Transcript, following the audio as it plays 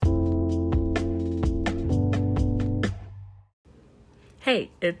Hey,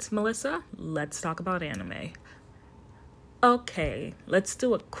 it's Melissa. Let's talk about anime. Okay, let's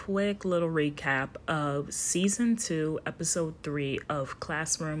do a quick little recap of Season 2, Episode 3 of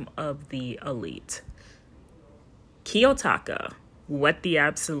Classroom of the Elite. Kiyotaka, what the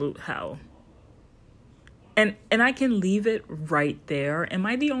absolute hell? And I can leave it right there. Am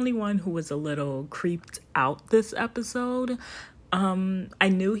I the only one who was a little creeped out this episode? I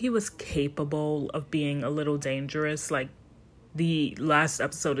knew he was capable of being a little dangerous. Like, the last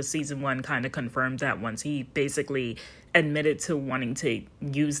episode of season 1 kind of confirmed that once he basically admitted to wanting to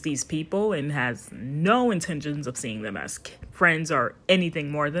use these people and has no intentions of seeing them as friends or anything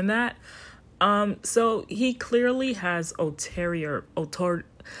more than that. So he clearly has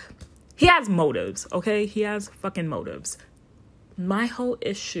he has motives, okay? He has fucking motives. My whole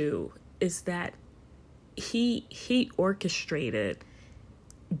issue is that he orchestrated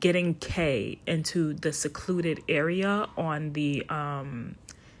getting Kay into the secluded area on the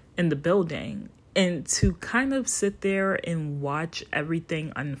in the building, and to kind of sit there and watch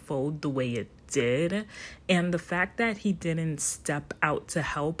everything unfold the way it did, and the fact that he didn't step out to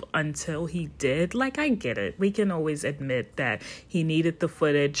help until he did. Like, I get it, we can always admit that he needed the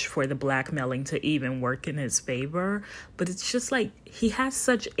footage for the blackmailing to even work in his favor, but it's just like he has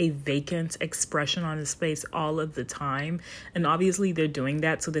such a vacant expression on his face all of the time, and obviously they're doing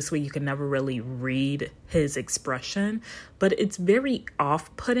that so this way you can never really read his expression, but it's very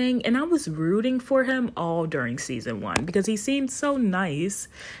off-putting. And I was rooting for him all during season 1 because he seemed so nice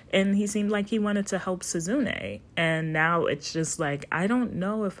and he seemed like he wanted to help Suzune, and now it's just like I don't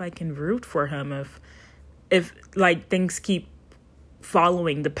know if I can root for him if like things keep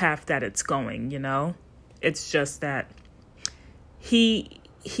following the path that it's going, you know? It's just that he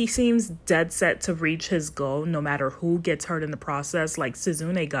seems dead set to reach his goal no matter who gets hurt in the process. Like,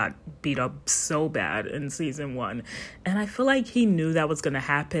 Suzune got beat up so bad in season 1, and I feel like he knew that was going to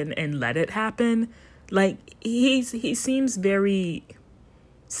happen and let it happen. Like, he seems very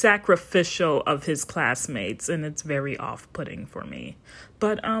sacrificial of his classmates, and it's very off-putting for me.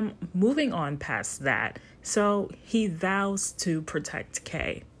 But moving on past that, so he vows to protect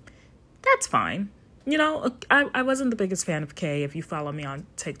Kay. That's fine. You know, I wasn't the biggest fan of Kay. If you follow me on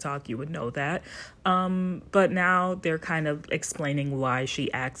TikTok, you would know that. But now they're kind of explaining why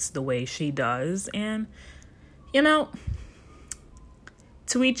she acts the way she does. And, you know,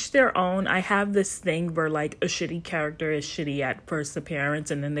 to each their own. I have this thing where, like, a shitty character is shitty at first appearance,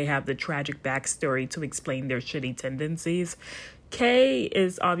 and then they have the tragic backstory to explain their shitty tendencies. Kay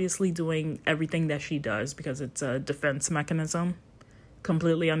is obviously doing everything that she does because it's a defense mechanism.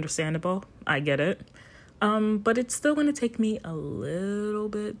 Completely understandable. I get it. But it's still going to take me a little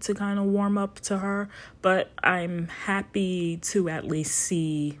bit to kind of warm up to her. But I'm happy to at least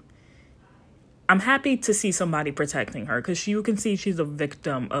see... I'm happy to see somebody protecting her, because you can see she's a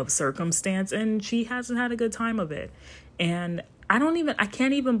victim of circumstance and she hasn't had a good time of it. And I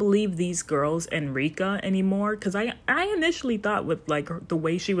can't even believe these girls and Rika anymore, because I initially thought with, like, the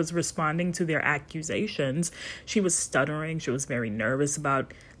way she was responding to their accusations, she was stuttering. She was very nervous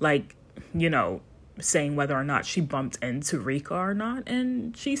about, like, you know, saying whether or not she bumped into Rika or not.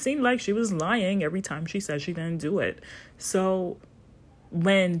 And she seemed like she was lying every time she said she didn't do it. So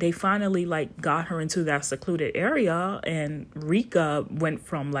when they finally, like, got her into that secluded area and Rika went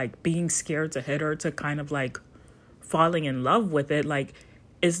from, like, being scared to hit her to kind of, like, falling in love with it, like,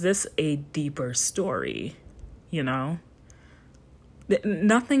 is this a deeper story? You know?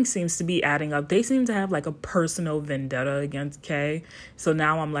 Nothing seems to be adding up. They seem to have, like, a personal vendetta against Kay. So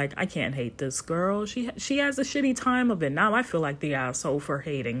now I'm like, I can't hate this girl. She has a shitty time of it. Now I feel like the asshole for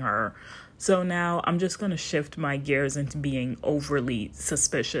hating her. So now I'm just going to shift my gears into being overly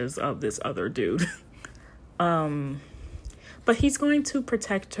suspicious of this other dude. But he's going to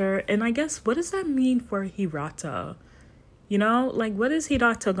protect her. And I guess, what does that mean for Hirata? You know, like, what is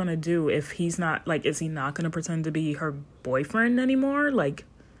Hirata going to do if he's not, like, is he not going to pretend to be her boyfriend anymore? Like,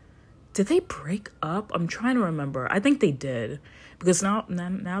 did they break up? I'm trying to remember. I think they did. Because now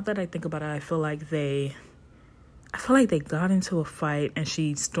that I think about it, I feel like they got into a fight and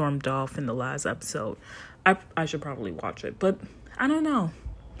she stormed off in the last episode. I should probably watch it, but I don't know.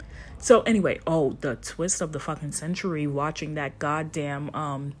 So anyway, the twist of the fucking century, watching that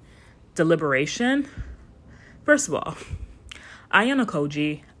goddamn deliberation. First of all, Ayano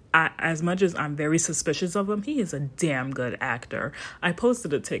Koji, as much as I'm very suspicious of him, he is a damn good actor. I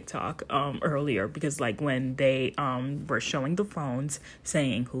posted a TikTok earlier because, like, when they were showing the phones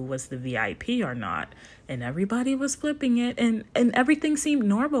saying who was the VIP or not, and everybody was flipping it, and everything seemed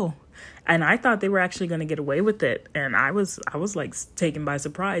normal. And I thought they were actually going to get away with it. And I was like taken by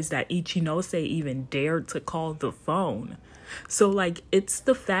surprise that Ichinose even dared to call the phone. So, like, it's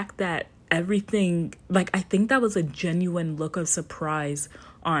the fact that everything, like, I think that was a genuine look of surprise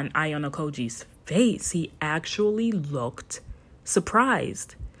on Ayano Koji's face. He actually looked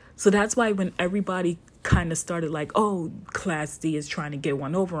surprised. So that's why when everybody kind of started like, oh, Class D is trying to get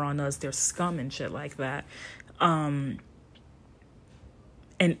one over on us, they're scum and shit like that. And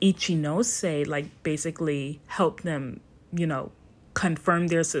Ichinose, like, basically helped them, you know, confirm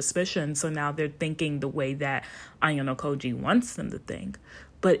their suspicion. So now they're thinking the way that Ayano Koji wants them to think.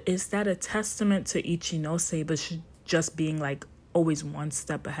 But is that a testament to Ichinose, but just being, like, always one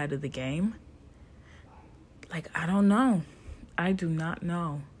step ahead of the game? Like, I don't know. I do not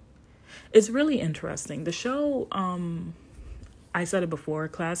know. It's really interesting. The show, I said it before,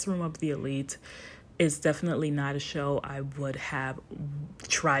 Classroom of the Elite is definitely not a show I would have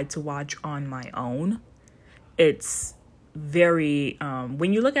tried to watch on my own. It's very,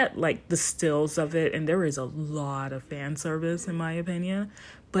 when you look at, like, the stills of it, and there is a lot of fan service, in my opinion,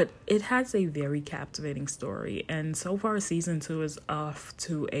 but it has a very captivating story. And so far, season 2 is off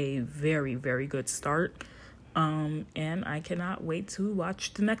to a very, very good start. And I cannot wait to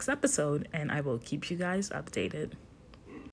watch the next episode, and I will keep you guys updated.